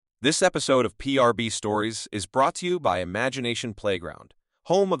This episode of PRB Stories is brought to you by Imagination Playground,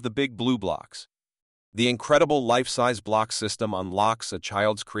 home of the Big Blue Blocks. The incredible life-size block system unlocks a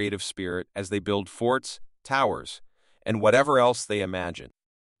child's creative spirit as they build forts, towers, and whatever else they imagine.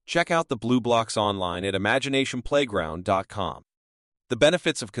 Check out the Blue Blocks online at imaginationplayground.com. The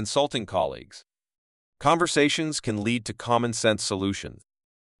benefits of consulting colleagues. Conversations can lead to common-sense solutions.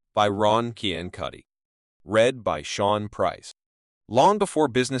 By Ron Ciancutti. Read by Sean Price. Long before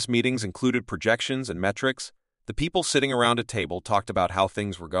business meetings included projections and metrics, the people sitting around a table talked about how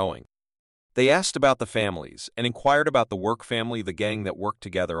things were going. They asked about the families and inquired about the work family, the gang that worked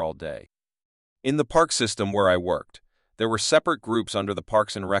together all day. In the park system where I worked, there were separate groups under the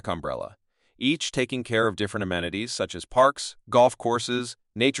Parks and Rec umbrella, each taking care of different amenities such as parks, golf courses,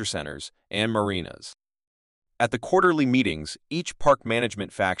 nature centers, and marinas. At the quarterly meetings, each park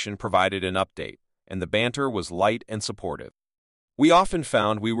management faction provided an update, and the banter was light and supportive. We often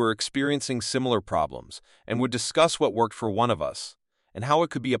found we were experiencing similar problems and would discuss what worked for one of us and how it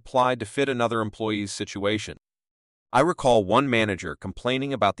could be applied to fit another employee's situation. I recall one manager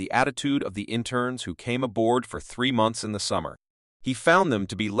complaining about the attitude of the interns who came aboard for 3 months in the summer. He found them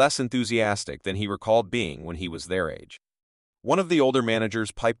to be less enthusiastic than he recalled being when he was their age. One of the older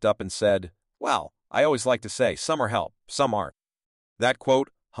managers piped up and said, "Well, I always like to say some are help, some aren't." That quote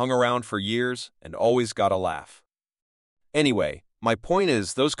hung around for years and always got a laugh. Anyway, my point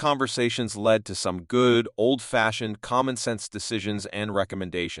is those conversations led to some good, old-fashioned, common-sense decisions and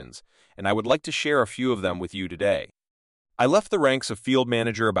recommendations, and I would like to share a few of them with you today. I left the ranks of field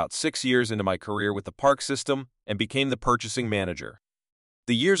manager about 6 years into my career with the park system and became the purchasing manager.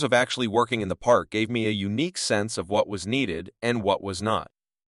 The years of actually working in the park gave me a unique sense of what was needed and what was not.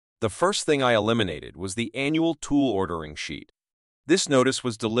 The first thing I eliminated was the annual tool ordering sheet. This notice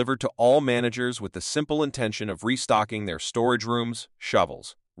was delivered to all managers with the simple intention of restocking their storage rooms,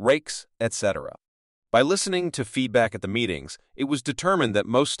 shovels, rakes, etc. By listening to feedback at the meetings, it was determined that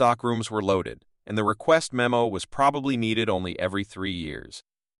most stock rooms were loaded, and the request memo was probably needed only every 3 years.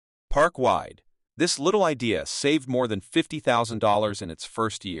 Park-wide, this little idea saved more than $50,000 in its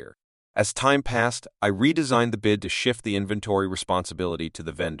first year. As time passed, I redesigned the bid to shift the inventory responsibility to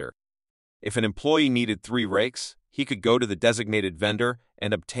the vendor. If an employee needed 3 rakes, he could go to the designated vendor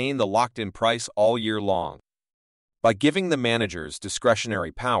and obtain the locked-in price all year long. By giving the managers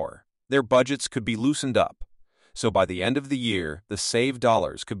discretionary power, their budgets could be loosened up, so by the end of the year, the saved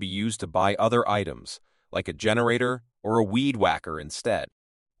dollars could be used to buy other items, like a generator or a weed whacker instead.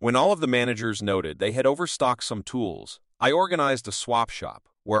 When all of the managers noted they had overstocked some tools, I organized a swap shop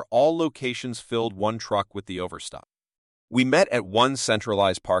where all locations filled one truck with the overstock. We met at one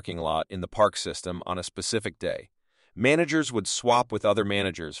centralized parking lot in the park system on a specific day. Managers would swap with other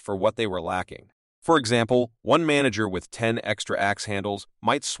managers for what they were lacking. For example, one manager with 10 extra axe handles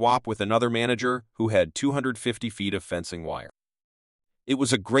might swap with another manager who had 250 feet of fencing wire. It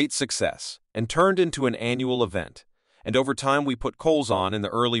was a great success and turned into an annual event, and over time we put coals on in the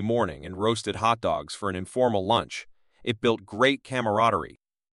early morning and roasted hot dogs for an informal lunch. It built great camaraderie.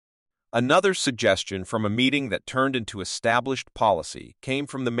 Another suggestion from a meeting that turned into established policy came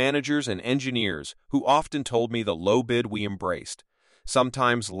from the managers and engineers who often told me the low bid we embraced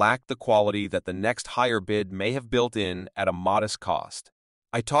sometimes lacked the quality that the next higher bid may have built in at a modest cost.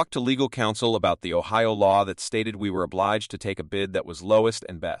 I talked to legal counsel about the Ohio law that stated we were obliged to take a bid that was lowest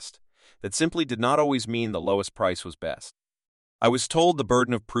and best. That simply did not always mean the lowest price was best. I was told the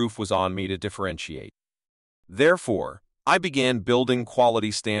burden of proof was on me to differentiate. Therefore, I began building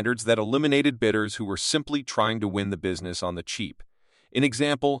quality standards that eliminated bidders who were simply trying to win the business on the cheap. An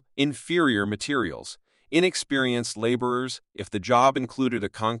example, inferior materials. Inexperienced laborers, if the job included a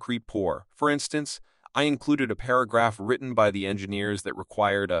concrete pour, for instance, I included a paragraph written by the engineers that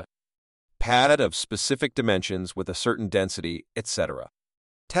required a pad of specific dimensions with a certain density, etc.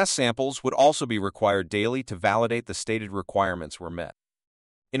 Test samples would also be required daily to validate the stated requirements were met.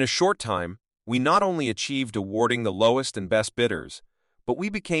 In a short time, we not only achieved awarding the lowest and best bidders, but we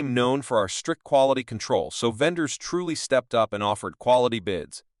became known for our strict quality control, so vendors truly stepped up and offered quality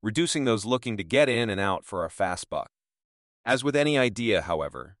bids, reducing those looking to get in and out for a fast buck. As with any idea,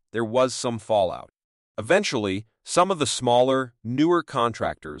 however, there was some fallout. Eventually, some of the smaller, newer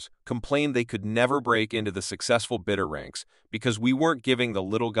contractors complained they could never break into the successful bidder ranks because we weren't giving the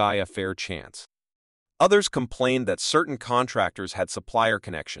little guy a fair chance. Others complained that certain contractors had supplier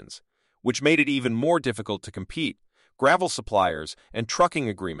connections, which made it even more difficult to compete. Gravel suppliers and trucking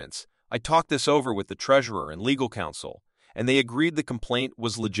agreements. I talked this over with the treasurer and legal counsel, and they agreed the complaint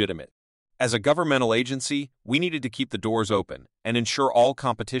was legitimate. As a governmental agency, we needed to keep the doors open and ensure all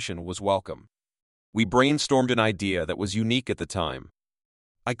competition was welcome. We brainstormed an idea that was unique at the time.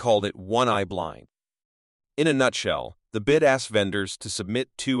 I called it one eye blind. In a nutshell, the bid asked vendors to submit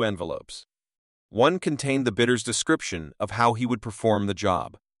two envelopes. One contained the bidder's description of how he would perform the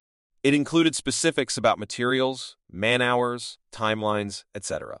job. It included specifics about materials, man-hours, timelines,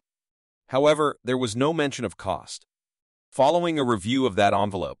 etc. However, there was no mention of cost. Following a review of that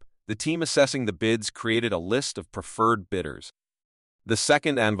envelope, the team assessing the bids created a list of preferred bidders. The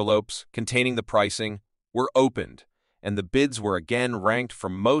second envelopes, containing the pricing, were opened, and the bids were again ranked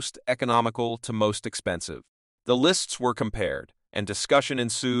from most economical to most expensive. The lists were compared, and discussion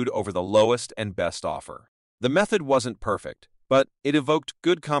ensued over the lowest and best offer. The method wasn't perfect, but it evoked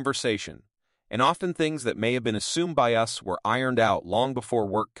good conversation, and often things that may have been assumed by us were ironed out long before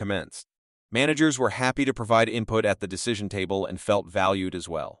work commenced. Managers were happy to provide input at the decision table and felt valued as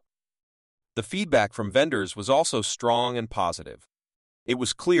well. The feedback from vendors was also strong and positive. It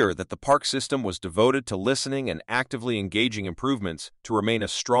was clear that the park system was devoted to listening and actively engaging improvements to remain a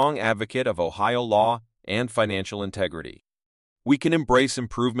strong advocate of Ohio law and financial integrity. We can embrace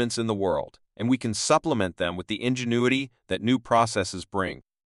improvements in the world, and we can supplement them with the ingenuity that new processes bring.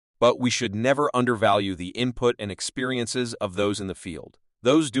 But we should never undervalue the input and experiences of those in the field,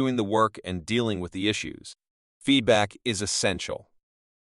 those doing the work and dealing with the issues. Feedback is essential.